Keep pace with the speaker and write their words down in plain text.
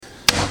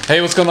Hey,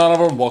 what's going on,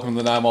 everyone? Welcome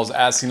to the Nine Malls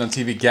As Seen on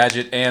TV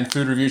Gadget and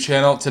Food Review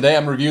channel. Today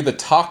I'm reviewing the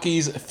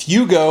Takis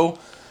Fugo.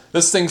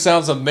 This thing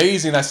sounds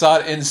amazing. I saw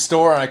it in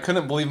store and I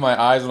couldn't believe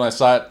my eyes when I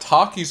saw it.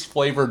 Takis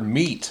flavored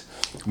meat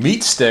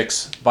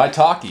sticks by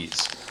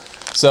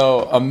Takis.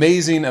 So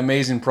amazing,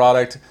 amazing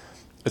product.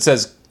 It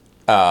says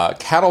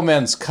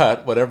Cattleman's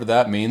Cut, whatever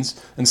that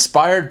means.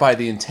 Inspired by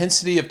the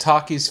intensity of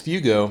Takis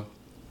Fugo.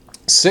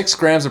 6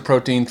 grams of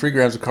protein, 3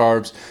 grams of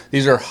carbs.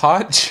 These are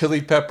hot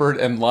chili peppered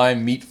and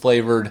lime meat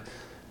flavored.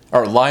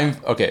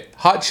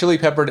 Hot chili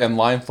peppered and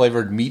lime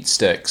flavored meat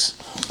sticks.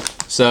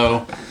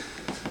 So,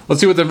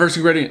 let's see what the first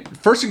ingredient.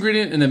 First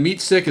ingredient in the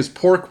meat stick is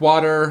pork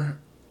water,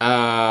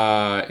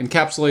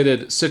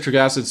 encapsulated citric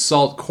acid,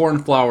 salt,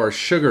 corn flour,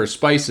 sugar,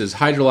 spices,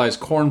 hydrolyzed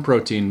corn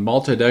protein,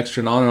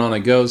 maltodextrin, on and on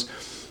it goes.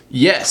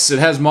 Yes, it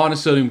has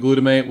monosodium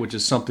glutamate, which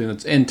is something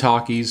that's in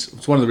Takis.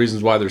 It's one of the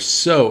reasons why they're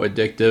so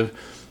addictive.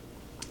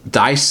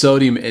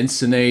 Disodium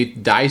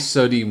isonate,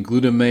 disodium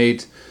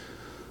glutamate.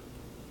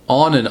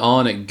 On and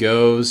on it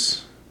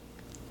goes.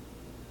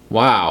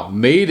 Wow.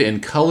 Made in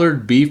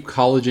colored beef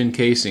collagen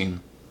casing.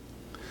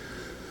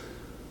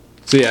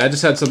 So yeah, I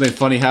just had something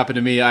funny happen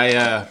to me.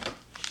 I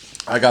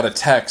got a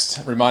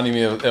text reminding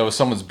me it was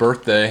someone's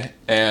birthday,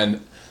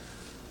 and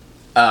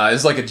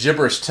it's like a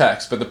gibberish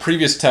text, but the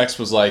previous text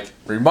was like,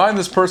 remind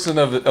this person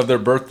of their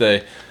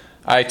birthday.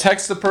 I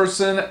text the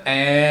person,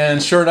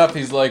 and sure enough,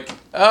 he's like,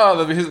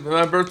 oh,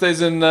 my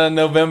birthday's in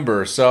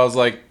November. So I was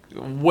like,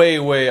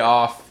 way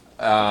off.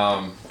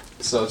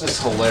 So it's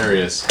just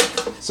hilarious.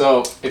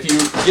 So if you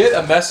get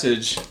a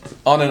message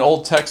on an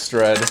old text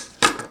thread,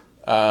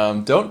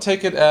 don't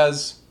take it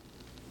as,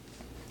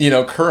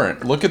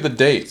 current. Look at the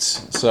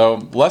dates.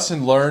 So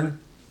lesson learned.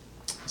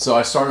 So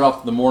I started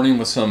off the morning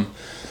with some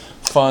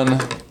fun,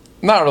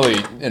 not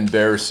really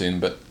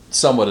embarrassing, but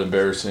somewhat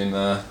embarrassing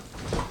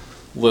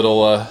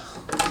little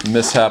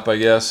mishap, I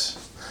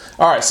guess.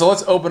 All right, so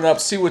let's open it up,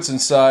 see what's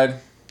inside.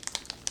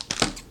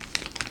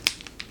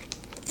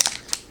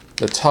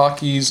 The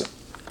Takis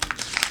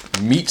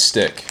meat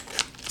stick.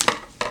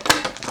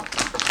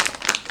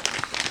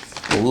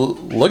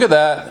 Look at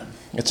that.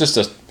 It's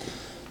just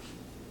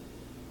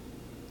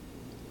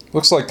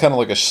looks like kind of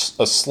like a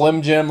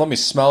Slim Jim. Let me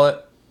smell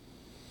it.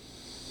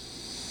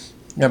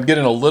 I'm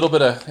getting a little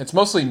bit of, it's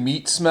mostly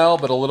meat smell,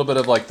 but a little bit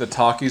of like the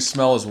Takis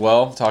smell as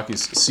well.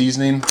 Takis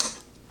seasoning.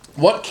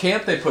 What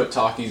can't they put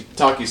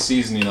Takis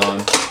seasoning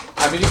on?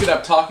 I mean, you could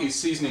have Takis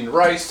seasoning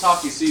rice,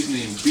 Takis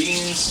seasoning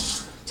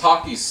beans,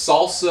 Takis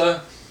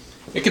salsa.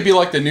 It could be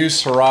like the new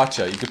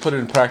sriracha. You could put it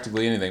in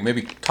practically anything.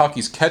 Maybe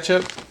Takis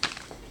ketchup.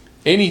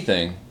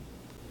 Anything.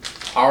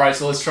 Alright,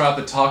 so let's try out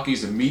the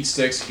Takis and meat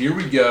sticks. Here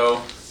we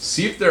go.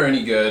 See if they're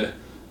any good.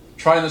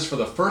 Trying this for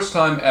the first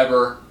time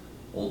ever.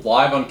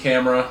 Live on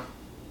camera.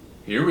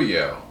 Here we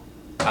go.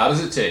 How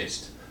does it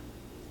taste?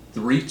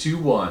 3, 2,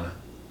 1.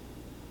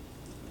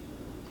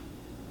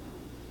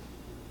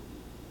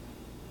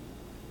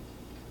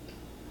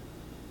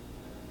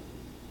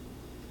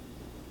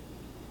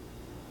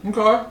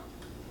 Okay.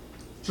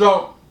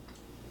 So,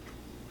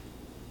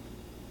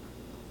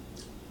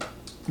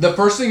 the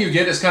first thing you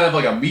get is kind of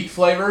like a meat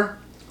flavor.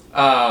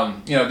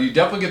 You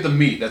definitely get the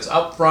meat. That's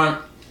up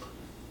front.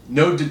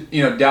 No,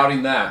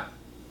 doubting that.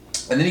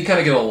 And then you kind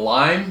of get a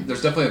lime.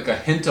 There's definitely like a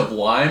hint of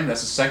lime.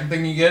 That's the second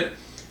thing you get.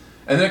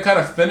 And then it kind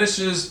of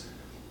finishes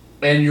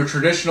in your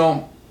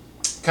traditional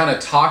kind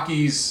of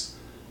Takis,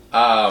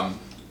 I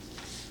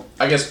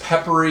guess,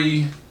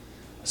 peppery,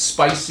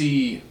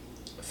 spicy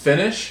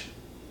finish.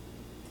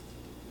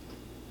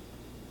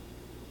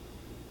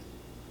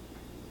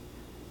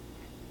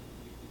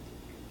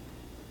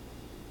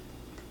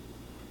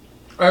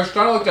 It's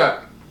kind of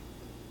like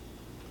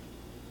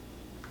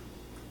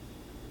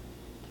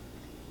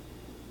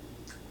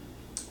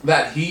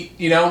that heat,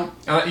 you know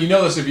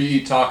this if you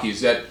eat Takis,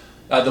 that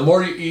the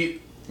more you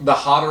eat, the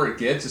hotter it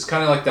gets. It's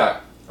kind of like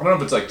that, I don't know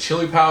if it's like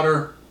chili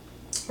powder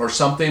or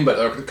something,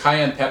 but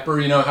cayenne pepper,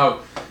 you know how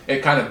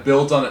it kind of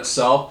builds on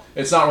itself.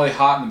 It's not really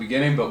hot in the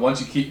beginning, but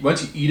once you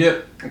eat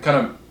it, it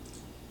kind of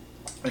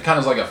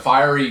is like a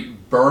fiery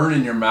burn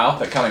in your mouth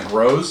that kind of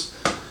grows.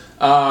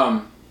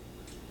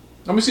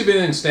 Let me see if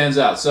anything stands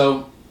out.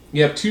 So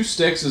you have 2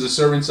 sticks as a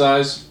serving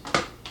size.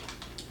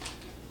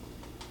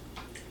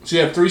 So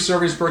you have 3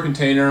 servings per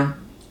container.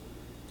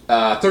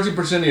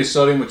 13% of your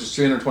sodium, which is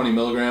 320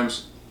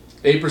 milligrams.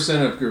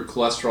 8% of your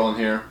cholesterol in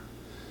here.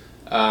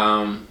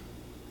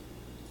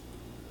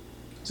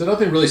 So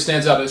nothing really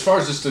stands out. As far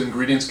as just the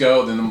ingredients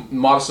go, then the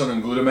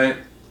monosodium glutamate.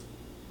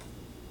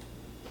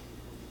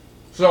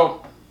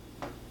 So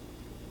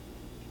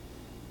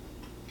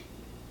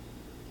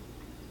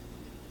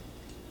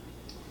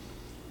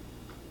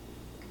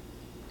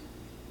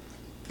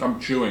I'm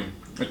chewing.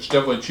 It's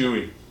definitely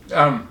chewy.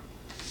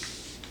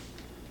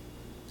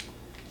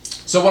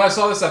 So when I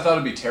saw this, I thought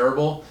it'd be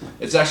terrible.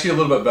 It's actually a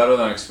little bit better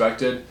than I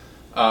expected.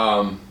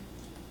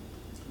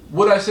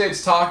 Would I say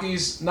it's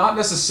Takis? Not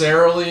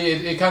necessarily.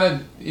 It kind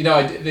of,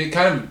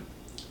 the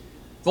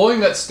only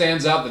thing that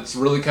stands out that's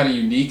really kind of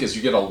unique is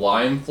you get a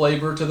lime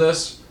flavor to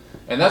this.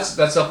 And that's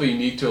definitely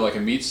unique to like a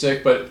meat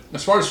stick. But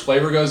as far as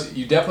flavor goes,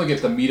 you definitely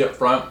get the meat up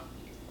front.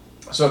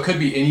 So it could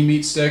be any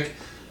meat stick.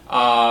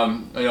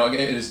 It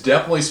is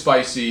definitely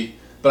spicy,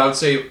 but I would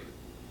say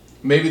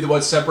maybe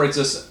what separates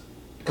this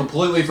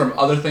completely from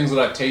other things that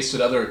I've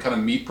tasted, other kind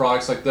of meat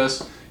products like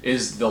this,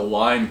 is the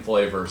lime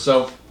flavor.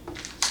 So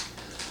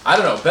I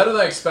don't know, better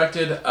than I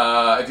expected.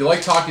 If you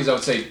like Takis, I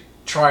would say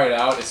try it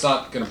out. It's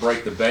not going to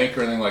break the bank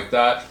or anything like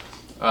that.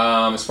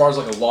 As far as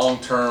like a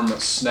long-term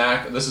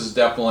snack, this is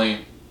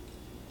definitely,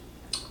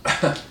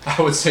 I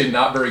would say,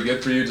 not very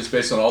good for you just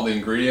based on all the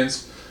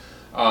ingredients.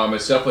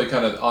 It's definitely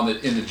kind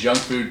of in the junk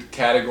food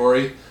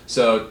category.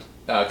 So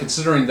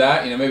considering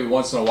that, maybe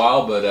once in a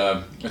while, but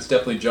it's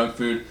definitely junk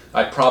food.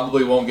 I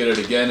probably won't get it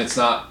again. It's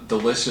not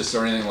delicious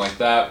or anything like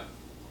that.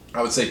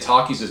 I would say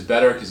Takis is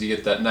better because you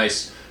get that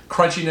nice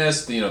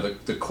crunchiness,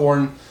 the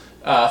corn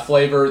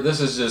flavor. This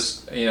is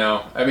just,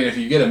 if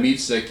you get a meat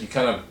stick, you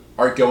kind of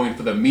are going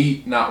for the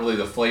meat, not really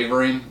the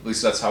flavoring. At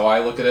least that's how I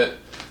look at it.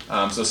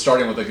 So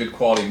starting with a good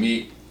quality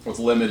meat with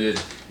limited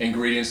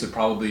ingredients would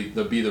probably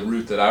be the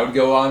route that I would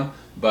go on.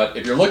 But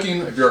if you're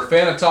a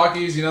fan of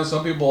Takis,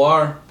 some people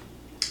are,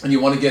 and you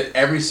want to get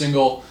every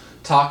single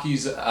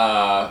Takis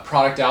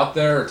product out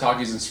there, or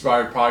Takis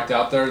inspired product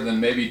out there, then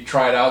maybe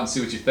try it out and see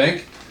what you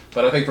think.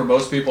 But I think for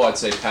most people, I'd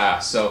say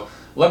pass. So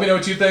let me know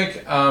what you think.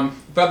 If I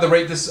had to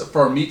rate this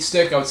for a meat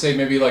stick, I would say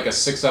maybe like a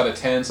 6 out of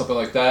 10, something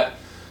like that.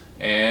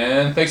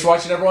 And thanks for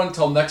watching, everyone.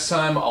 Until next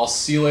time, I'll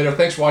see you later.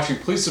 Thanks for watching.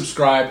 Please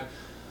subscribe.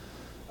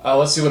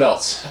 Let's see what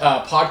else.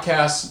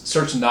 Podcasts,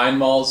 search Nine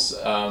Malls.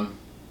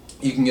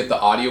 You can get the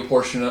audio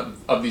portion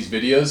of these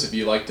videos. If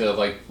you like to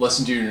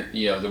listen to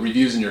the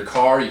reviews in your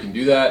car, you can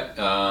do that.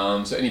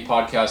 So any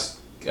podcast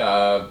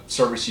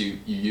service you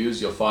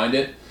use, you'll find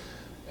it.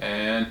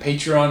 And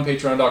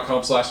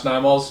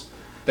patreon.com/9malls.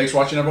 Thanks for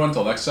watching, everyone.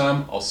 Until next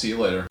time, I'll see you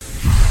later.